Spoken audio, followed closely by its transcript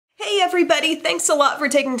everybody, thanks a lot for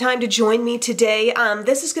taking time to join me today.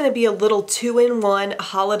 This is going to be a little two-in-one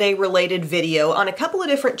holiday related video on a couple of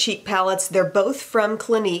different cheek palettes. They're both from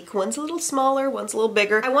Clinique. One's a little smaller, one's a little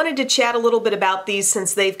bigger. I wanted to chat a little bit about these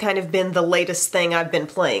since they've kind of been the latest thing I've been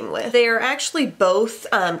playing with. They are actually both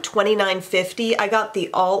 $29.50. I got the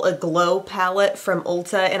All Aglow palette from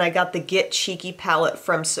Ulta and I got the Get Cheeky palette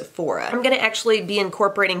from Sephora. I'm going to actually be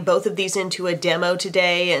incorporating both of these into a demo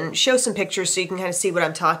today and show some pictures so you can kind of see what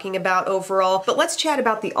I'm talking about overall. But let's chat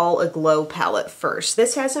about the All Aglow palette first.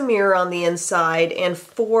 This has a mirror on the inside and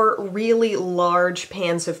 4 really large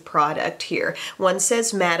pans of product here. One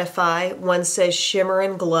says Mattify, one says Shimmer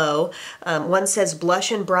and Glow, one says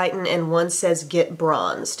Blush and Brighten, and one says Get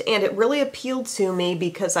Bronzed. And it really appealed to me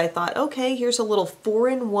because I thought, okay, here's a little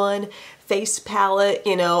 4-in-1 face palette,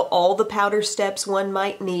 you know, all the powder steps one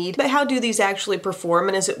might need. But how do these actually perform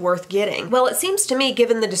and is it worth getting? Well, it seems to me,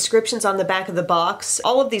 given the descriptions on the back of the box,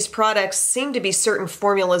 all of these products seem to be certain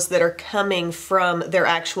formulas that are coming from their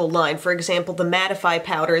actual line. For example, the Mattify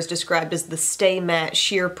powder is described as the Stay Matte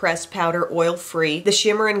Sheer Pressed Powder Oil-Free. The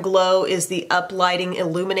Shimmer and Glow is the Uplighting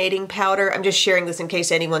Illuminating powder. I'm just sharing this in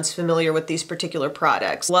case anyone's familiar with these particular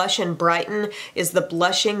products. Blush and Brighten is the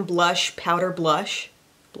Blushing Blush Powder Blush.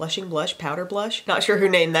 Blushing Blush, Powder Blush? Not sure who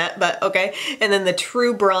named that, but okay. And then the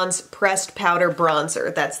True Bronze Pressed Powder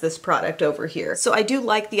Bronzer. That's this product over here. So I do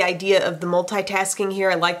like the idea of the multitasking here.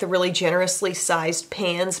 I like the really generously sized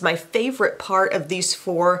pans. My favorite part of these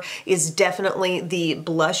 4 is definitely the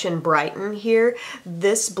Blush and Brighten here.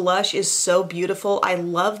 This blush is so beautiful. I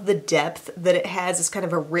love the depth that it has. It's kind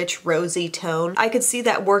of a rich rosy tone. I could see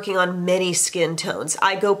that working on many skin tones.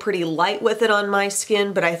 I go pretty light with it on my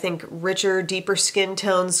skin, but I think richer, deeper skin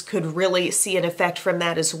tones could really see an effect from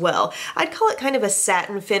that as well. I'd call it kind of a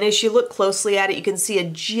satin finish. You look closely at it, you can see a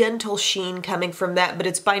gentle sheen coming from that, but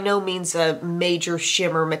it's by no means a major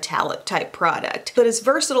shimmer metallic type product. But as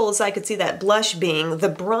versatile as I could see that blush being, the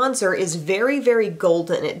bronzer is very, very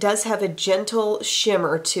golden. It does have a gentle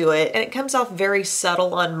shimmer to it, and it comes off very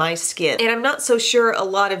subtle on my skin. And I'm not so sure a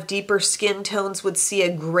lot of deeper skin tones would see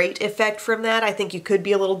a great effect from that. I think you could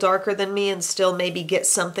be a little darker than me and still maybe get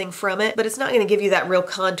something from it, but it's not going to give you that real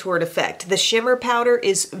contoured effect. The shimmer powder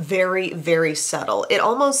is very, very subtle. It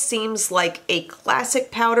almost seems like a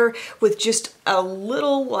classic powder with just a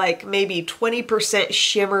little, like maybe 20%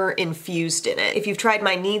 shimmer infused in it. If you've tried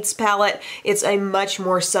my Needs palette, it's a much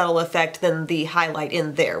more subtle effect than the highlight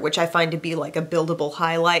in there, which I find to be like a buildable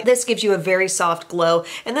highlight. This gives you a very soft glow,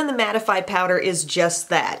 and then the Mattify powder is just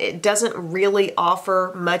that. It doesn't really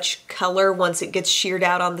offer much color once it gets sheared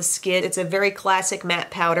out on the skin. It's a very classic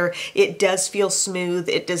matte powder. It does feel smooth.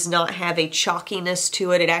 It does not have a chalkiness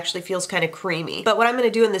to it. It actually feels kind of creamy. But what I'm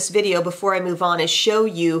going to do in this video before I move on is show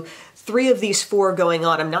you 3 of these 4 going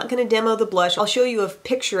on. I'm not going to demo the blush. I'll show you a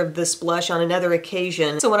picture of this blush on another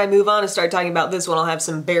occasion. So when I move on and start talking about this one, I'll have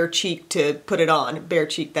some bare cheek to put it on. Bare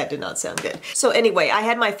cheek, that did not sound good. So anyway, I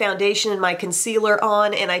had my foundation and my concealer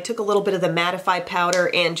on, and I took a little bit of the Mattify powder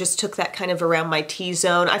and just took that kind of around my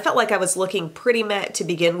T-zone. I felt like I was looking pretty matte to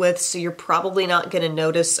begin with, so you're probably not going to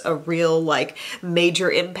notice a real like major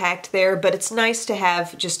impact there, but it's nice to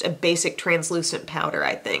have just a basic translucent powder,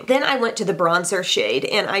 I think. Then I went to the bronzer shade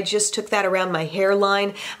and I just took that around my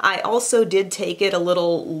hairline. I also did take it a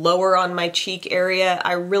little lower on my cheek area.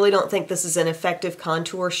 I really don't think this is an effective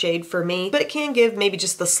contour shade for me, but it can give maybe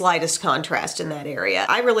just the slightest contrast in that area.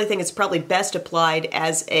 I really think it's probably best applied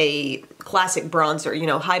as a classic bronzer, you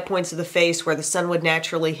know, high points of the face where the sun would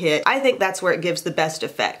naturally hit. I think that's where it gives the best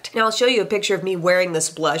effect. Now I'll show you a picture of me wearing this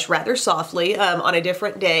blush rather softly on a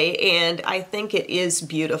different day, and I think it is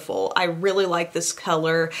beautiful. I really like this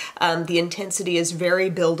color. The intensity is very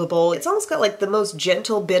buildable. It's almost got like the most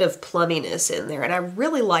gentle bit of plumminess in there, and I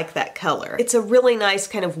really like that color. It's a really nice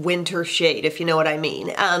kind of winter shade, if you know what I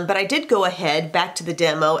mean. But I did go ahead, back to the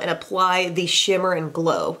demo, and apply the Shimmer and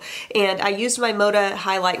Glow. And I used my Moda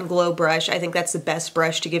Highlight and Glow brush. I think that's the best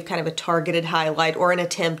brush to give kind of a targeted highlight or an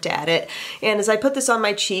attempt at it. And as I put this on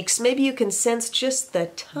my cheeks, maybe you can sense just the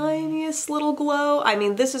tiniest little glow. I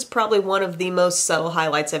mean, this is probably one of the most subtle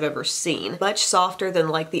highlights I've ever seen. Much softer than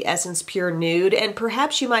like the Essence Pure Nude, and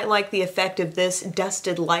perhaps you might like the effect of this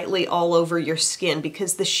dusted lightly all over your skin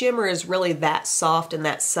because the shimmer is really that soft and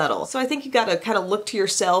that subtle. So I think you gotta kind of look to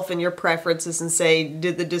yourself and your preferences and say,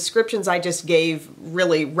 did the descriptions I just gave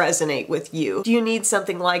really resonate with you? Do you need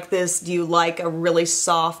something like this Do you like a really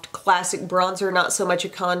soft classic bronzer, not so much a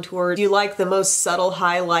contour? Do you like the most subtle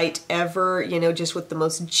highlight ever, you know, just with the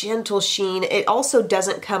most gentle sheen? It also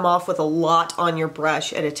doesn't come off with a lot on your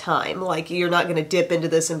brush at a time. Like, you're not gonna dip into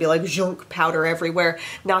this and be like, zhunk, powder everywhere.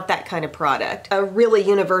 Not that kind of product. A really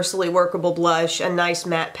universally workable blush, a nice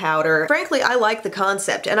matte powder. Frankly, I like the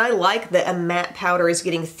concept, and I like that a matte powder is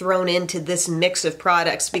getting thrown into this mix of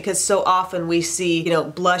products, because so often we see, you know,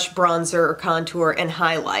 blush, bronzer, or contour, and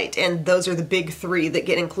highlight, and those are the big three that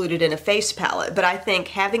get included in a face palette. But I think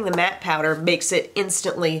having the matte powder makes it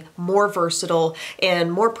instantly more versatile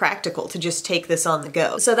and more practical to just take this on the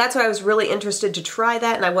go. So that's why I was really interested to try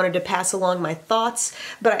that, and I wanted to pass along my thoughts.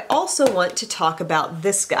 But I also want to talk about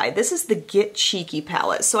this guy. This is the Get Cheeky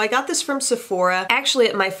palette. So I got this from Sephora. Actually,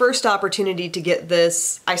 at my first opportunity to get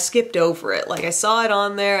this, I skipped over it. Like, I saw it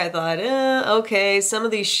on there, I thought, okay, some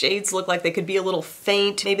of these shades look like they could be a little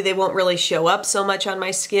faint. Maybe they won't really show up so much on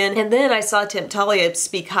my skin. And then I saw Temptalia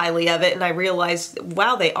speak highly of it, and I realized,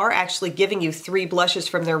 wow, they are actually giving you 3 blushes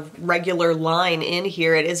from their regular line in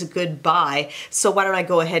here. It is a good buy. So why don't I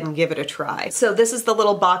go ahead and give it a try? So this is the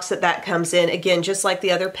little box that comes in. Again, just like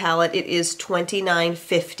the other palette, it is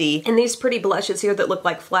 $29.50. And these pretty blushes here that look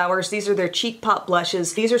like flowers, these are their Cheek Pop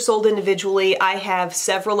blushes. These are sold individually. I have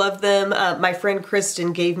several of them. My friend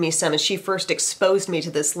Kristen gave me some as she first exposed me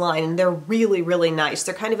to this line, and they're really, really nice.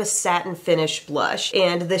 They're kind of a satin finish blush.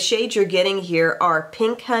 And the shades you're getting here are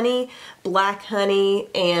Pink Honey, Black Honey,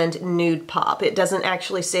 and Nude Pop. It doesn't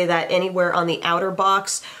actually say that anywhere on the outer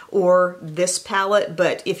box or this palette,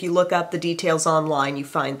 but if you look up the details online, you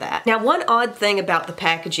find that. Now, one odd thing about the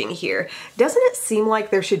packaging here, doesn't it seem like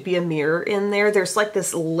there should be a mirror in there? There's like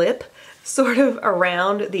this lip sort of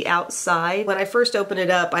around the outside. When I first opened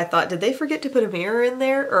it up, I thought, did they forget to put a mirror in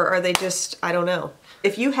there? Or are they just, I don't know.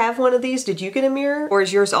 If you have one of these, did you get a mirror? Or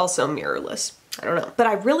is yours also mirrorless? I don't know. But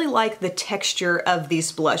I really like the texture of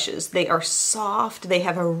these blushes. They are soft. They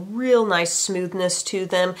have a real nice smoothness to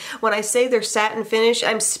them. When I say they're satin finish,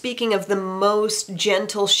 I'm speaking of the most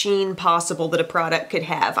gentle sheen possible that a product could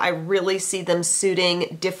have. I really see them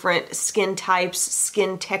suiting different skin types,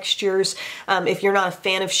 skin textures. If you're not a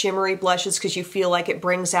fan of shimmery blushes because you feel like it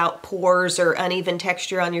brings out pores or uneven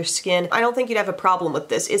texture on your skin, I don't think you'd have a problem with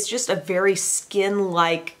this. It's just a very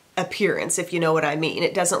skin-like appearance, if you know what I mean.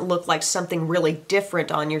 It doesn't look like something really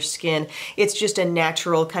different on your skin. It's just a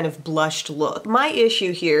natural kind of blushed look. My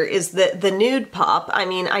issue here is that the Nude Pop, I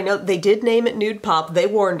mean, I know they did name it Nude Pop. They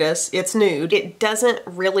warned us, it's nude. It doesn't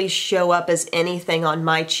really show up as anything on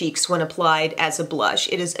my cheeks when applied as a blush.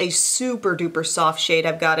 It is a super duper soft shade.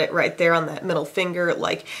 I've got it right there on that middle finger.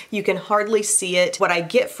 Like, you can hardly see it. What I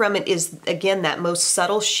get from it is, again, that most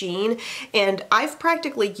subtle sheen. And I've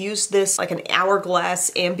practically used this like an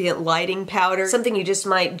Hourglass ambient lighting powder, something you just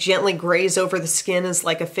might gently graze over the skin as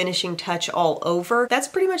like a finishing touch all over. That's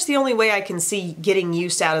pretty much the only way I can see getting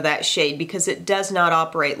use out of that shade, because it does not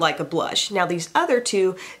operate like a blush. Now, these other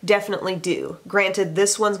two definitely do. Granted,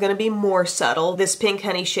 this one's going to be more subtle, this Pink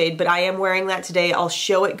Honey shade, but I am wearing that today. I'll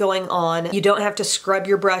show it going on. You don't have to scrub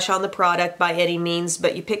your brush on the product by any means,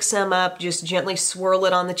 but you pick some up, just gently swirl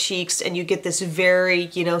it on the cheeks, and you get this very,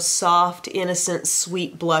 you know, soft, innocent,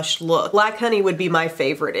 sweet blush look. Black Honey would be my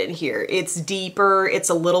favorite in here. It's deeper, it's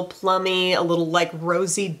a little plummy, a little like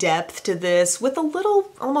rosy depth to this with a little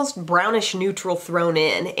almost brownish neutral thrown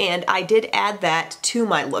in, and I did add that to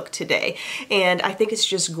my look today, and I think it's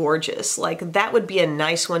just gorgeous. Like, that would be a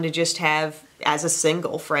nice one to just have as a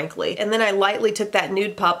single, frankly. And then I lightly took that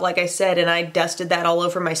Nude Pop, like I said, and I dusted that all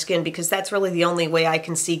over my skin, because that's really the only way I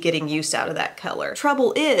can see getting use out of that color.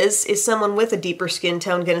 Trouble is someone with a deeper skin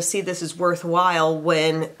tone gonna see this as worthwhile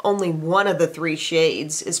when only one of the 3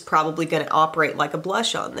 shades is probably gonna operate like a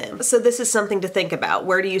blush on them. So this is something to think about.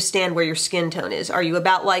 Where do you stand where your skin tone is? Are you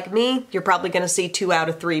about like me? You're probably gonna see 2 out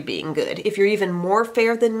of 3 being good. If you're even more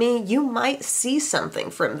fair than me, you might see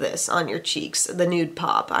something from this on your cheeks, the Nude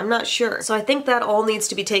Pop. I'm not sure. So I think that all needs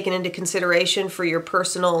to be taken into consideration for your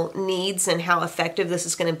personal needs and how effective this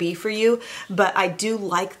is going to be for you, but I do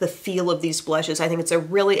like the feel of these blushes. I think it's a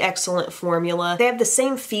really excellent formula. They have the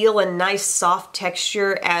same feel and nice soft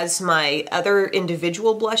texture as my other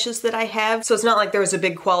individual blushes that I have, so it's not like there was a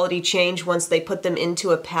big quality change once they put them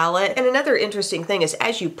into a palette. And another interesting thing is,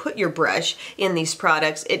 as you put your brush in these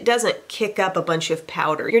products, it doesn't kick up a bunch of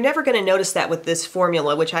powder. You're never going to notice that with this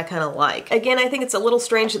formula, which I kind of like. Again, I think it's a little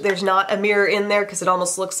strange that there's not a mirror glitter in there because it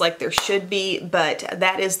almost looks like there should be, but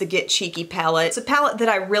that is the Get Cheeky palette. It's a palette that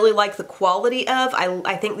I really like the quality of.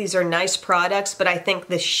 I think these are nice products, but I think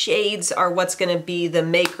the shades are what's going to be the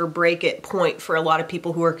make or break it point for a lot of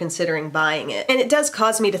people who are considering buying it. And it does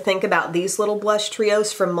cause me to think about these little blush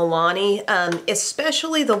trios from Milani,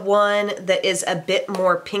 especially the one that is a bit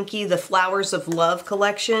more pinky, the Flowers of Love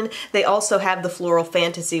collection. They also have the Floral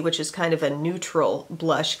Fantasy, which is kind of a neutral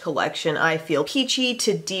blush collection, I feel. Peachy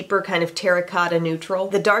to deeper kind of terracotta neutral.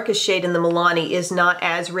 The darkest shade in the Milani is not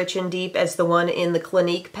as rich and deep as the one in the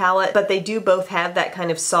Clinique palette, but they do both have that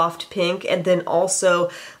kind of soft pink and then also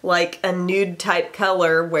like a nude type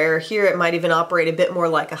color, where here it might even operate a bit more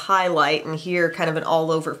like a highlight and here kind of an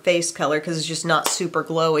all over face color because it's just not super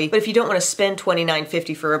glowy. But if you don't want to spend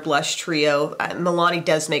 $29.50 for a blush trio, Milani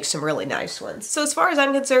does make some really nice ones. So as far as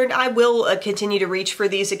I'm concerned, I will continue to reach for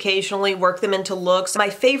these occasionally, work them into looks. My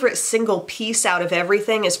favorite single piece out of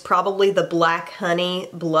everything is probably the Black Honey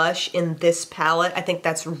blush in this palette. I think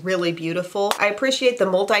that's really beautiful. I appreciate the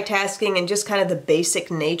multitasking and just kind of the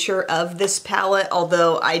basic nature of this palette,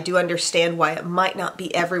 although I do understand why it might not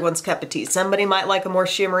be everyone's cup of tea. Somebody might like a more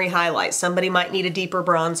shimmery highlight, somebody might need a deeper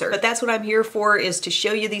bronzer, but that's what I'm here for, is to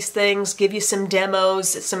show you these things, give you some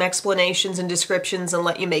demos, some explanations and descriptions, and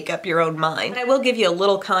let you make up your own mind. And I will give you a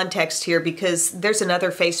little context here because there's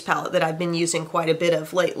another face palette that I've been using quite a bit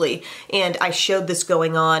of lately, and I showed this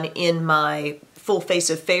going on in my full face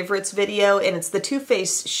of favorites video, and it's the Too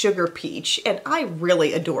Faced Sugar Peach, and I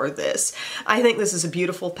really adore this. I think this is a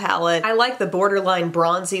beautiful palette. I like the borderline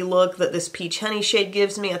bronzy look that this peach honey shade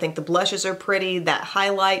gives me. I think the blushes are pretty. That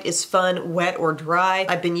highlight is fun, wet or dry.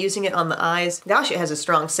 I've been using it on the eyes. Gosh, it has a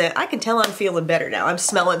strong scent. I can tell I'm feeling better now. I'm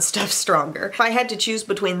smelling stuff stronger. If I had to choose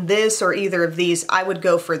between this or either of these, I would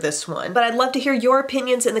go for this one. But I'd love to hear your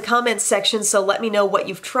opinions in the comments section, so let me know what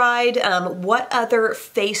you've tried. What other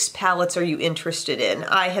face palettes are you interested in?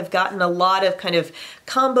 I have gotten a lot of kind of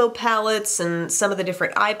combo palettes and some of the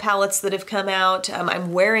different eye palettes that have come out.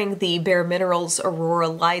 I'm wearing the Bare Minerals Aurora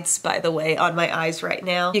Lights, by the way, on my eyes right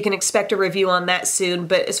now. You can expect a review on that soon,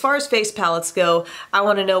 but as far as face palettes go, I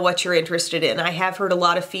want to know what you're interested in. I have heard a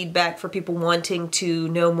lot of feedback for people wanting to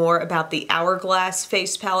know more about the Hourglass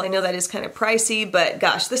face palette. I know that is kind of pricey, but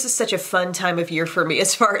gosh, this is such a fun time of year for me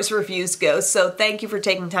as far as reviews go. So thank you for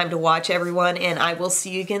taking time to watch, everyone, and I will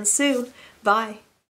see you again soon. Bye.